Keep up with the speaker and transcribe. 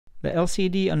The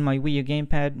LCD on my WiiU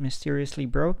gamepad mysteriously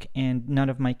broke and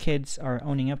none of my kids are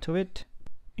owning up to it.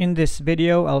 In this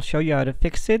video, I'll show you how to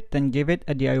fix it, then give it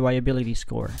a DIY ability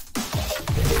score.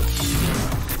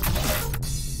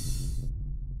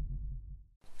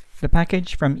 The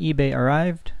package from eBay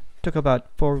arrived, took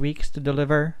about 4 weeks to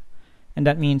deliver, and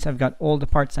that means I've got all the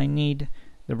parts I need,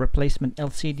 the replacement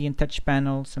LCD and touch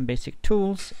panel, some basic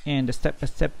tools, and a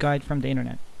step-by-step guide from the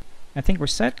internet. I think we're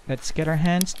set. Let's get our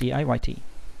hands DIYT.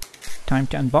 Time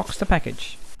to unbox the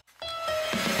package.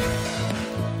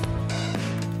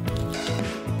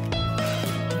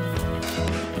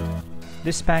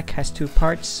 This pack has two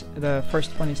parts. The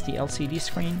first one is the LCD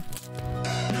screen.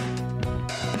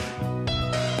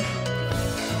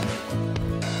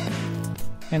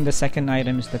 And the second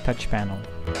item is the touch panel.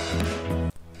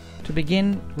 To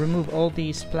begin, remove all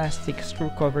these plastic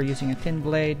screw cover using a thin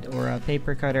blade or a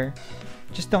paper cutter.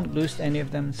 Just don't lose any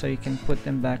of them so you can put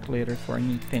them back later for a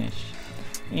neat finish.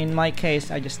 In my case,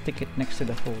 I just stick it next to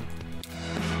the hole.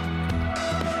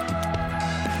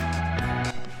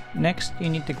 Next, you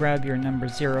need to grab your number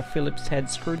 0 Phillips head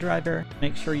screwdriver.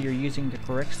 Make sure you're using the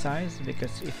correct size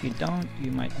because if you don't,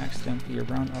 you might accidentally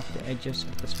round off the edges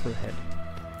of the screw head.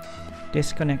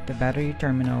 Disconnect the battery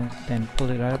terminal, then pull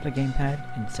it out of the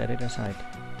gamepad and set it aside.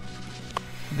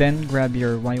 Then grab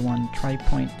your Y1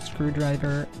 tri-point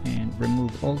screwdriver and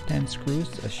remove all 10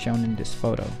 screws as shown in this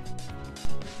photo.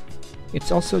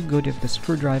 It's also good if the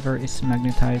screwdriver is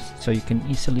magnetized so you can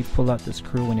easily pull out the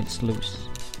screw when it's loose.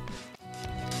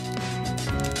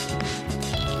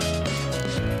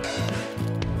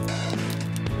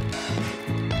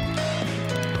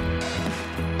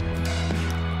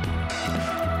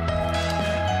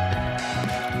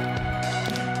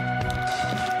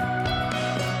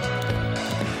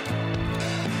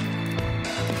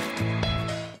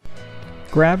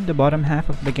 Grab the bottom half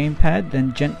of the gamepad,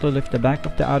 then gently lift the back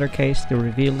of the outer case to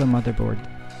reveal the motherboard.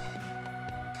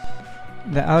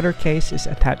 The outer case is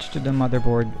attached to the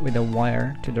motherboard with a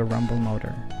wire to the rumble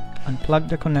motor. Unplug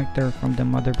the connector from the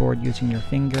motherboard using your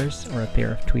fingers or a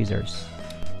pair of tweezers.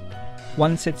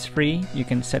 Once it's free, you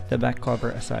can set the back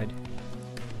cover aside.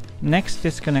 Next,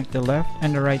 disconnect the left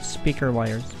and the right speaker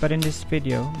wires, but in this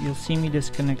video, you'll see me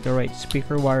disconnect the right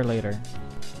speaker wire later.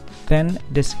 Then,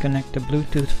 disconnect the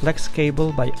Bluetooth flex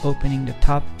cable by opening the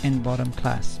top and bottom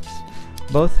clasps.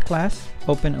 Both clasps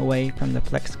open away from the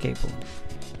flex cable.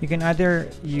 You can either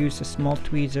use a small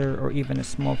tweezer or even a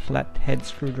small flat head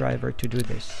screwdriver to do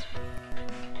this.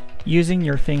 Using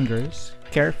your fingers,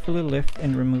 carefully lift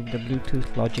and remove the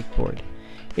Bluetooth logic board.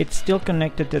 It's still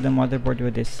connected to the motherboard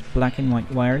with these black and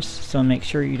white wires, so make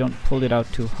sure you don't pull it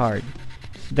out too hard.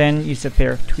 Then use a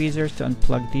pair of tweezers to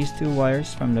unplug these two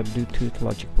wires from the Bluetooth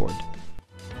logic board.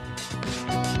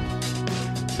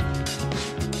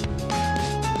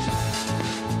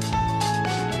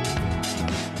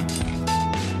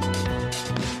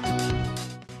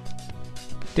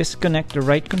 Disconnect the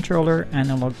right controller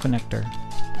analog connector.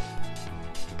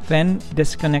 Then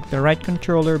disconnect the right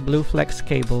controller blue flex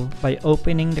cable by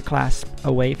opening the clasp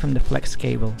away from the flex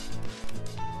cable.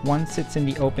 Once it's in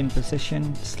the open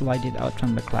position, slide it out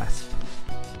from the clasp.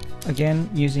 Again,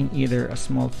 using either a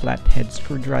small flat head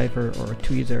screwdriver or a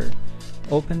tweezer,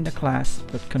 open the clasp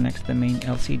that connects the main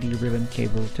LCD ribbon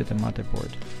cable to the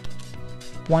motherboard.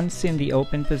 Once in the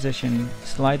open position,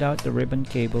 slide out the ribbon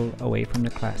cable away from the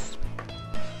clasp.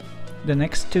 The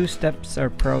next two steps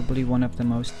are probably one of the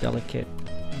most delicate.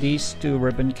 These two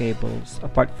ribbon cables,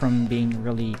 apart from being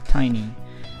really tiny,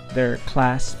 their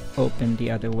clasp open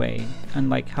the other way,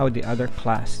 unlike how the other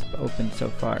clasp opened so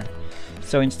far.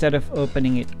 So instead of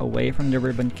opening it away from the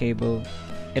ribbon cable,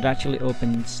 it actually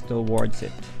opens towards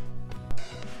it.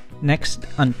 Next,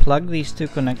 unplug these two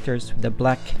connectors with the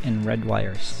black and red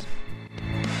wires.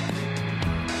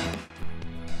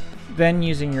 Then,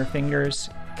 using your fingers,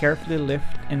 carefully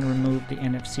lift and remove the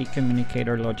NFC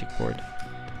communicator logic board.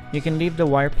 You can leave the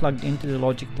wire plugged into the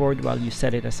logic board while you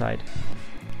set it aside.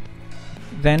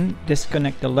 Then,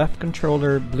 disconnect the left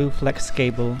controller blue flex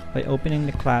cable by opening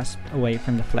the clasp away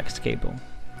from the flex cable.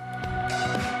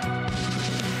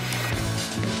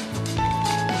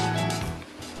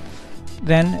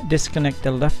 Then, disconnect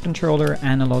the left controller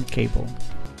analog cable.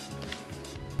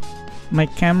 My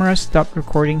camera stopped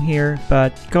recording here,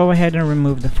 but go ahead and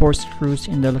remove the 4 screws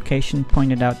in the location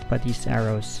pointed out by these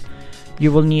arrows.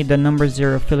 You will need the number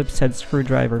 0 Phillips head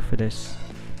screwdriver for this.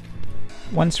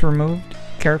 Once removed,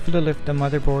 carefully lift the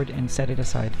motherboard and set it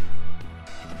aside.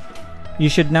 You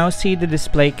should now see the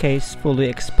display case fully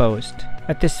exposed.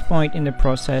 At this point in the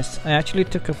process, I actually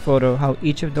took a photo how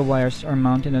each of the wires are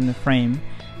mounted on the frame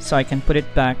so I can put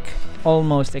it back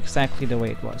almost exactly the way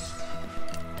it was.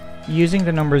 Using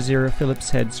the number 0 Phillips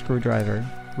head screwdriver,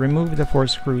 remove the 4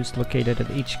 screws located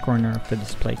at each corner of the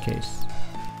display case.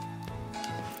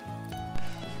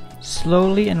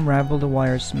 Slowly unravel the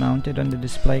wires mounted on the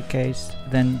display case,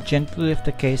 then gently lift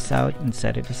the case out and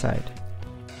set it aside.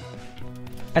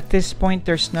 At this point,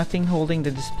 there's nothing holding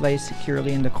the display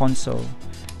securely in the console,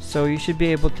 so you should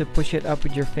be able to push it up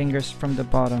with your fingers from the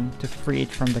bottom to free it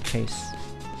from the case.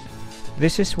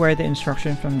 This is where the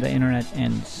instruction from the internet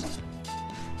ends.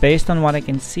 Based on what I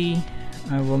can see,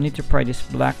 I will need to pry this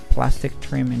black plastic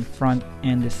trim in front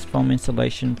and this foam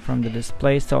insulation from the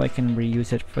display so I can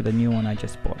reuse it for the new one I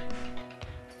just bought.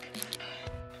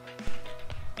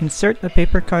 Insert a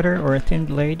paper cutter or a thin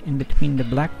blade in between the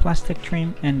black plastic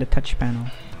trim and the touch panel.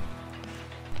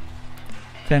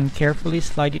 Then carefully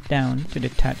slide it down to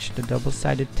detach the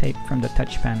double-sided tape from the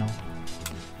touch panel.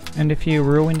 And if you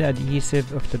ruin the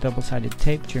adhesive of the double-sided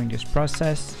tape during this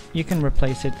process, you can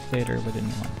replace it later with a new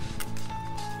one.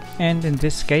 And in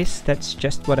this case, that's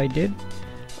just what I did.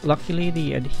 Luckily,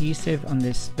 the adhesive on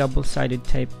this double-sided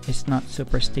tape is not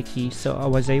super sticky, so I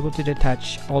was able to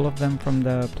detach all of them from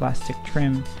the plastic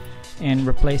trim and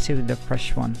replace it with a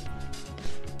fresh one.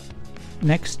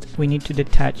 Next, we need to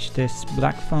detach this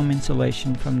black foam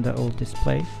insulation from the old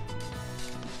display.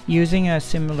 Using a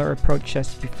similar approach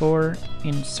as before,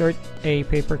 insert a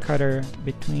paper cutter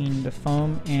between the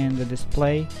foam and the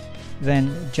display,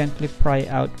 then gently pry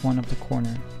out one of the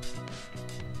corners.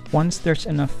 Once there's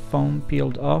enough foam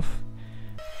peeled off,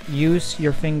 use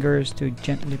your fingers to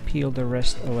gently peel the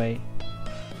rest away.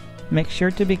 Make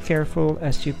sure to be careful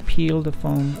as you peel the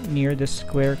foam near the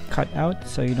square cutout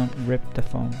so you don't rip the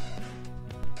foam.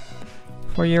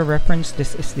 For your reference,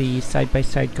 this is the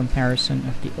side-by-side comparison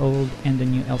of the old and the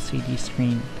new LCD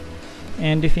screen.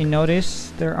 And if you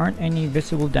notice, there aren't any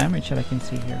visible damage that I can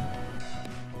see here.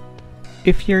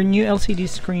 If your new LCD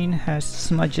screen has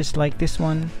smudges like this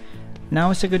one,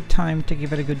 now is a good time to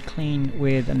give it a good clean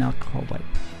with an alcohol wipe.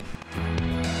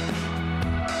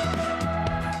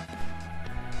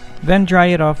 Then dry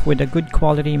it off with a good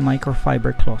quality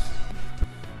microfiber cloth.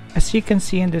 As you can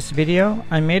see in this video,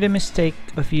 I made a mistake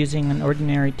of using an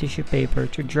ordinary tissue paper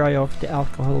to dry off the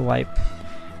alcohol wipe,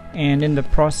 and in the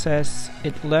process,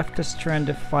 it left a strand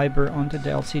of fiber onto the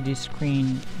LCD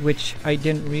screen, which I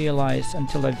didn't realize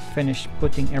until I'd finished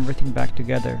putting everything back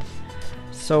together.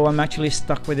 So I'm actually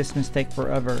stuck with this mistake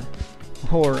forever,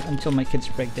 or until my kids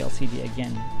break the LCD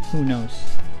again, who knows.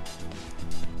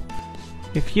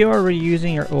 If you are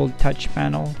reusing your old touch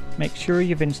panel, make sure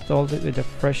you've installed it with a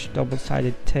fresh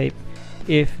double-sided tape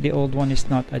if the old one is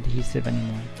not adhesive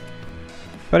anymore.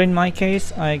 But in my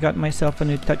case, I got myself a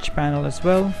new touch panel as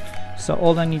well, so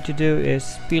all I need to do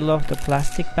is peel off the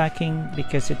plastic backing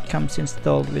because it comes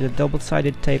installed with a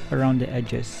double-sided tape around the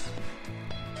edges.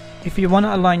 If you want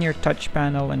to align your touch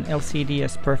panel and LCD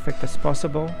as perfect as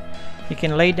possible, you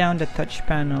can lay down the touch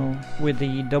panel with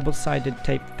the double-sided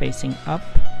tape facing up,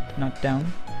 not down,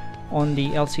 on the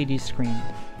LCD screen.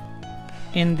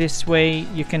 In this way,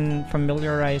 you can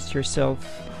familiarize yourself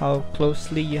how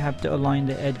closely you have to align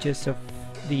the edges of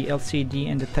the LCD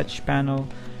and the touch panel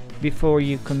before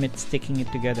you commit sticking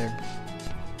it together.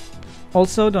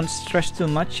 Also, don't stress too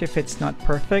much if it's not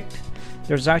perfect.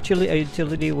 There's actually a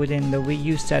utility within the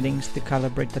WiiU settings to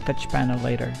calibrate the touch panel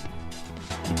later.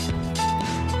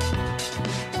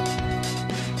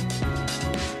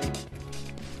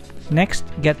 Next,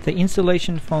 get the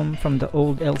insulation foam from the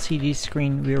old LCD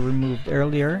screen we removed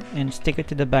earlier and stick it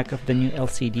to the back of the new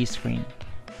LCD screen.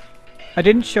 I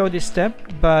didn't show this step,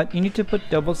 but you need to put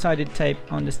double-sided tape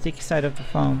on the sticky side of the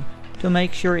foam to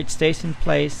make sure it stays in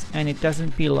place and it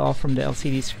doesn't peel off from the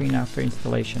LCD screen after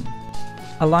installation.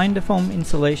 Align the foam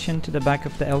insulation to the back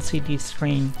of the LCD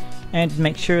screen and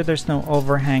make sure there's no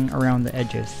overhang around the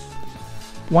edges.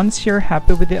 Once you're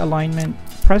happy with the alignment,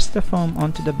 press the foam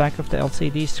onto the back of the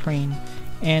LCD screen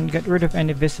and get rid of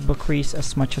any visible crease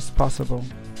as much as possible.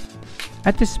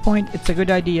 At this point, it's a good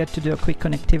idea to do a quick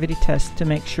connectivity test to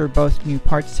make sure both new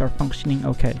parts are functioning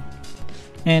okay.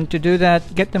 And to do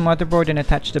that, get the motherboard and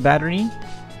attach the battery,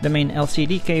 the main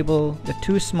LCD cable, the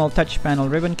two small touch panel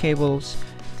ribbon cables,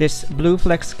 this blue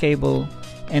flex cable,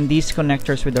 and these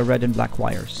connectors with the red and black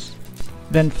wires.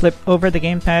 Then flip over the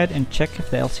gamepad and check if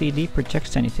the LCD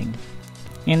projects anything.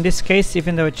 In this case,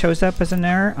 even though it shows up as an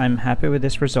error, I'm happy with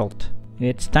this result.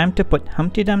 It's time to put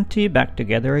Humpty Dumpty back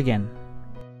together again.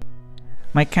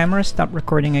 My camera stopped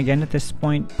recording again at this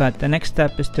point, but the next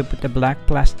step is to put the black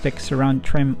plastic surround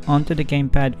trim onto the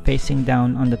gamepad facing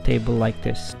down on the table like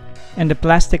this. And the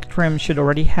plastic trim should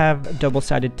already have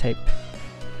double-sided tape.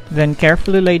 Then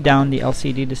carefully lay down the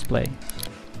LCD display.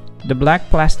 The black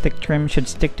plastic trim should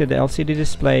stick to the LCD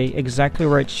display exactly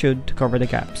where it should to cover the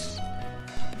gaps.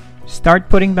 Start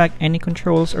putting back any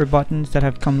controls or buttons that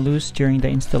have come loose during the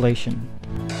installation.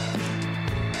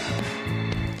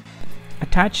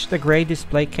 Attach the gray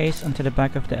display case onto the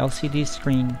back of the LCD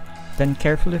screen, then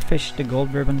carefully fish the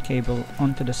gold ribbon cable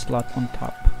onto the slot on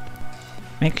top.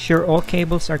 Make sure all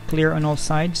cables are clear on all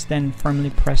sides, then firmly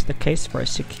press the case for a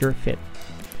secure fit.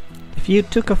 If you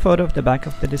took a photo of the back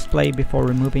of the display before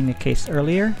removing the case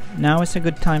earlier, now is a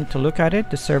good time to look at it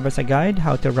to serve as a guide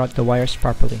how to route the wires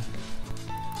properly.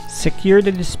 Secure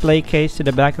the display case to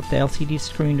the back of the LCD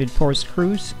screen with 4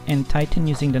 screws and tighten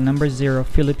using the number 0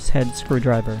 Phillips head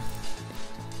screwdriver.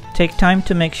 Take time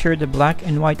to make sure the black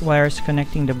and white wires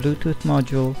connecting the Bluetooth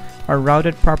module are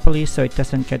routed properly so it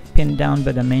doesn't get pinned down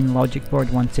by the main logic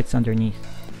board once it's underneath.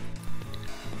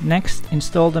 Next,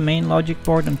 install the main logic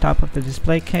board on top of the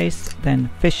display case, then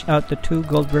fish out the 2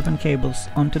 gold ribbon cables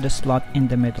onto the slot in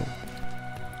the middle.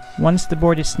 Once the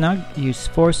board is snug, use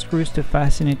 4 screws to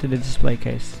fasten it to the display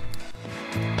case.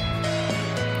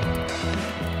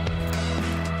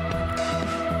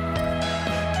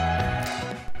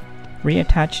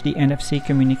 Reattach the NFC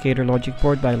communicator logic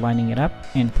board by lining it up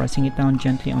and pressing it down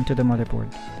gently onto the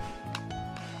motherboard.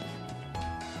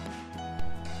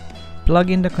 Plug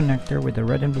in the connector with the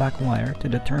red and black wire to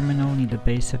the terminal near the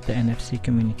base of the NFC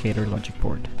communicator logic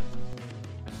board.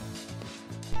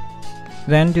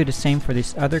 Then do the same for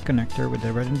this other connector with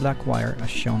the red and black wire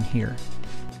as shown here.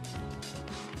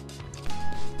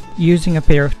 Using a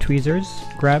pair of tweezers,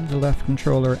 grab the left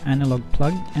controller analog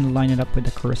plug and line it up with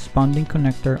the corresponding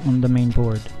connector on the main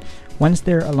board. Once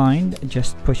they're aligned,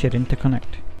 just push it in to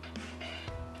connect.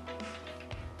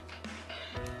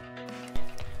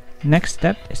 Next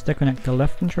step is to connect the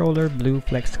left controller blue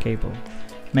flex cable.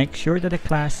 Make sure that the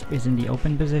clasp is in the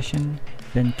open position,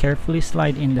 then carefully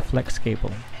slide in the flex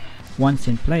cable. Once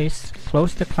in place,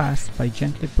 close the clasp by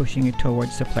gently pushing it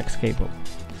towards the flex cable.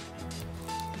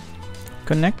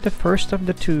 Connect the first of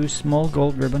the 2 small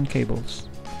gold ribbon cables.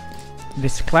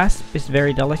 This clasp is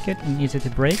very delicate and easy to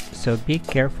break, so be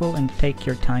careful and take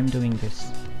your time doing this.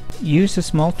 Use a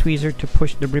small tweezer to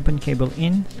push the ribbon cable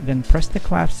in, then press the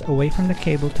clasp away from the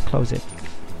cable to close it.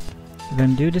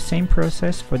 Then do the same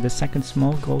process for the second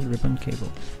small gold ribbon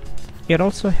cable. It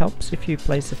also helps if you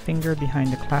place a finger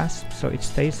behind the clasp so it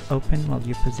stays open while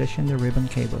you position the ribbon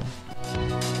cable.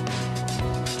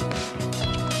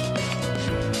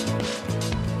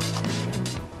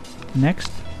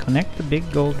 Next, connect the big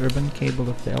gold ribbon cable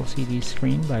of the LCD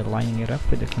screen by lining it up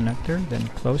with the connector, then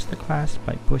close the clasp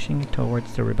by pushing it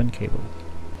towards the ribbon cable.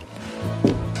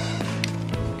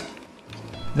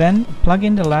 Then, plug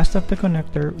in the last of the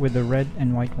connector with the red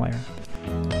and white wire.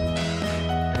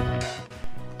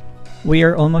 We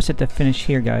are almost at the finish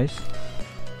here, guys.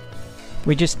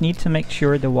 We just need to make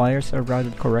sure the wires are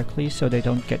routed correctly so they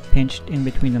don't get pinched in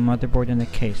between the motherboard and the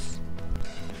case.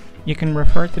 You can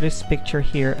refer to this picture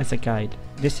here as a guide.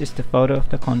 This is the photo of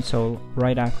the console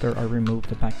right after I remove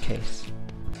the back case.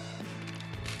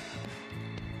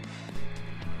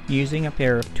 Using a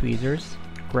pair of tweezers,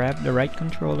 grab the right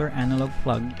controller analog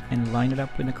plug and line it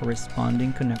up with the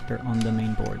corresponding connector on the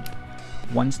main board.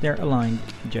 Once they're aligned,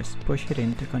 just push it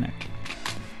in to connect.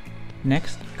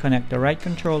 Next, connect the right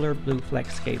controller blue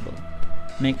flex cable.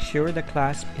 Make sure the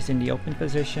clasp is in the open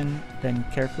position, then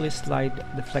carefully slide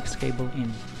the flex cable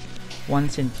in.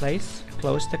 Once in place,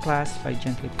 close the clasp by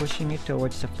gently pushing it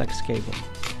towards the flex cable.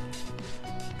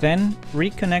 Then,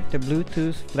 reconnect the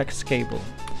Bluetooth flex cable.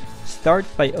 Start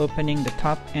by opening the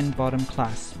top and bottom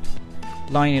clasp.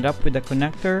 Line it up with the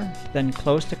connector, then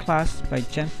close the clasp by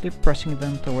gently pressing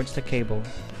them towards the cable.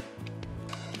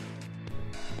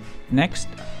 Next,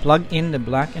 plug in the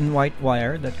black and white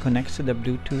wire that connects to the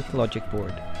Bluetooth logic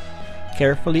board.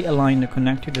 Carefully align the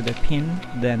connector to the pin,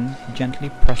 then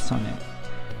gently press on it.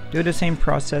 Do the same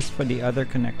process for the other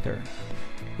connector.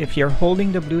 If you're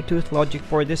holding the Bluetooth logic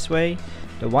board this way,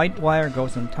 the white wire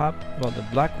goes on top while the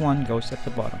black one goes at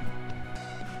the bottom.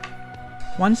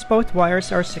 Once both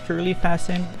wires are securely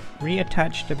fastened,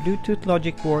 reattach the Bluetooth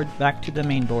logic board back to the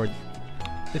main board.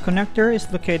 The connector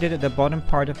is located at the bottom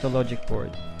part of the logic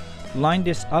board. Line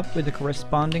this up with the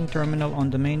corresponding terminal on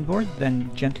the main board,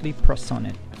 then gently press on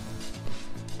it.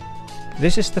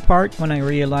 This is the part when I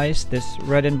realized this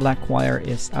red and black wire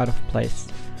is out of place.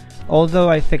 Although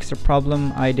I fixed the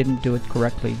problem, I didn't do it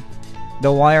correctly.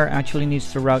 The wire actually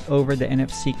needs to route over the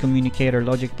NFC communicator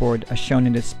logic board as shown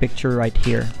in this picture right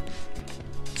here.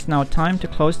 It's now time to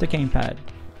close the gamepad.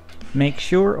 Make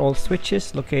sure all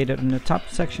switches located on the top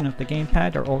section of the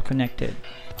gamepad are all connected.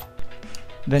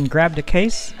 Then grab the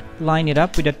case, line it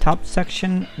up with the top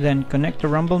section, then connect the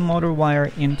rumble motor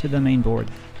wire into the main board.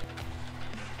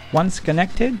 Once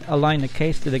connected, align the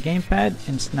case to the gamepad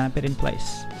and snap it in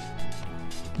place.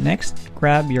 Next,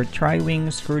 grab your tri-wing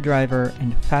screwdriver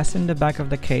and fasten the back of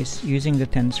the case using the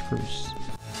 10 screws.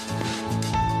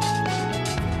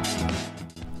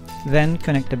 Then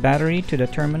connect the battery to the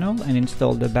terminal and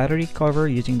install the battery cover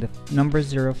using the number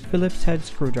 0 Phillips head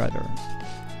screwdriver.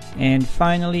 And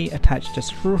finally, attach the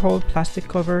screw hole plastic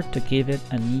cover to give it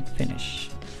a neat finish.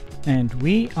 And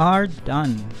we are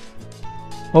done!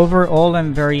 Overall,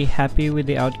 I'm very happy with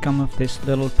the outcome of this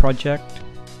little project.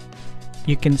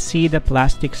 You can see the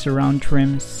plastic surround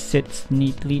trim sits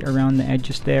neatly around the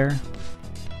edges there.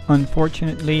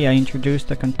 Unfortunately, I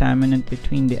introduced a contaminant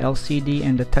between the LCD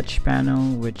and the touch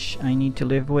panel, which I need to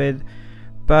live with,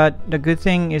 but the good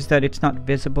thing is that it's not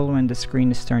visible when the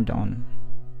screen is turned on.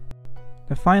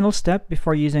 The final step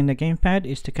before using the gamepad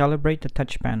is to calibrate the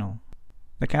touch panel.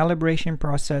 The calibration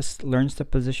process learns the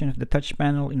position of the touch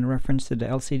panel in reference to the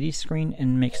LCD screen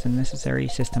and makes the necessary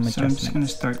system adjustments. So I'm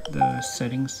just going to start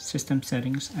the system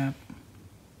settings app.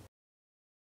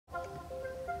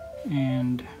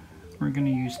 And we're going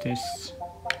to use this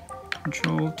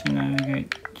control to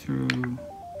navigate through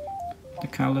the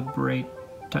calibrate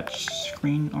touch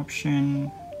screen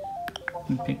option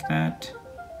and pick that.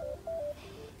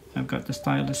 I've got the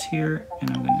stylus here and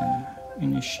I'm going to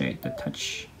initiate the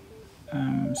touch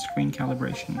screen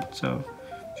calibration. So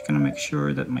I'm just going to make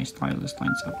sure that my stylus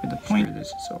lines up with the point. This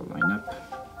is all lined up.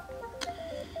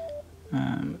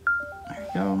 There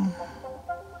we go.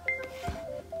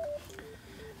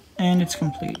 And it's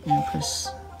complete. And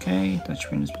press OK.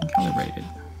 Touchscreen has been calibrated.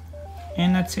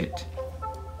 And that's it.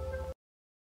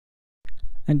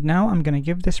 And now I'm going to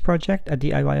give this project a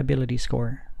DIY ability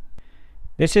score.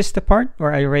 This is the part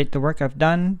where I rate the work I've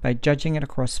done by judging it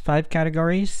across 5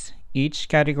 categories. Each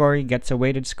category gets a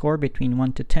weighted score between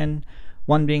 1 to 10,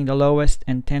 1 being the lowest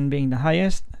and 10 being the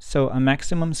highest, so a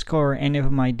maximum score any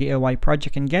of my DIY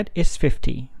project can get is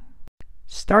 50.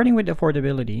 Starting with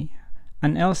affordability,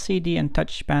 an LCD and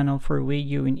touch panel for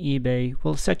WiiU in eBay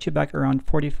will set you back around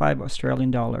 45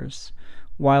 Australian dollars,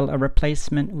 while a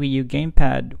replacement WiiU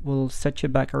gamepad will set you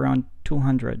back around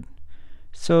 200.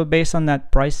 So based on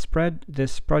that price spread,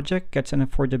 this project gets an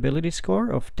affordability score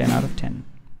of 10 out of 10.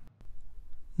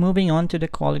 Moving on to the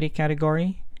quality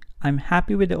category, I'm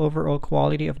happy with the overall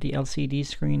quality of the LCD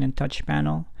screen and touch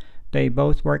panel. They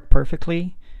both work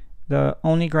perfectly. The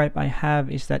only gripe I have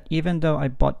is that even though I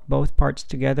bought both parts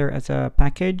together as a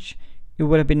package, it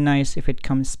would have been nice if it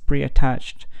comes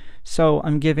pre-attached. So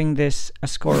I'm giving this a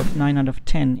score of 9 out of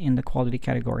 10 in the quality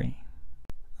category.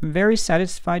 I'm very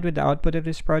satisfied with the output of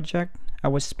this project. I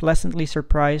was pleasantly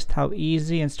surprised how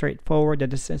easy and straightforward the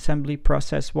disassembly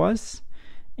process was,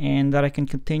 and that I can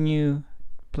continue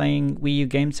playing WiiU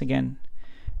games again.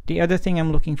 The other thing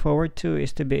I'm looking forward to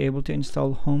is to be able to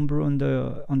install Homebrew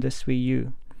on this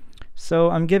WiiU. So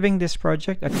I'm giving this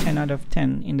project a 10 out of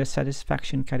 10 in the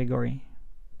satisfaction category.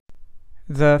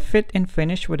 The fit and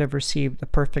finish would have received a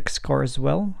perfect score as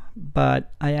well,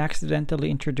 but I accidentally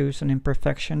introduced an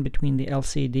imperfection between the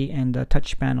LCD and the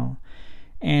touch panel.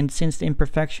 And since the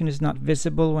imperfection is not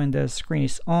visible when the screen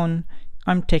is on,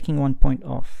 I'm taking 1 point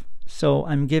off. So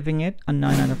I'm giving it a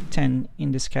 9 out of 10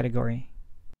 in this category.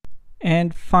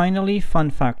 And finally, fun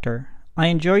factor. I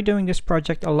enjoy doing this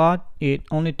project a lot. It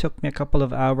only took me a couple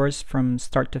of hours from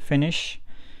start to finish.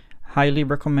 Highly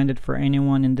recommended for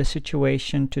anyone in this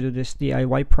situation to do this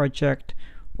DIY project.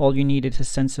 All you need is a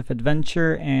sense of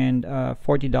adventure and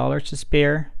 $40 to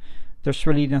spare. There's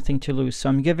really nothing to lose. So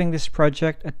I'm giving this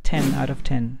project a 10 out of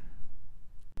 10.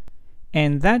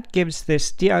 And that gives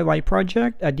this DIY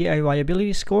project a DIY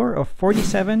ability score of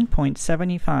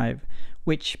 47.75,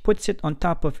 which puts it on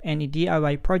top of any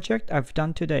DIY project I've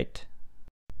done to date.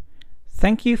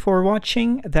 Thank you for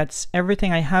watching. That's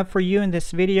everything I have for you in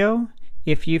this video.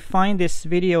 If you find this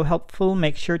video helpful,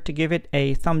 make sure to give it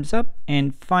a thumbs up.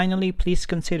 And finally, please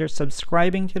consider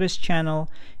subscribing to this channel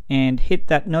and hit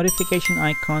that notification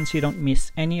icon so you don't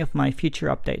miss any of my future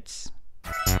updates.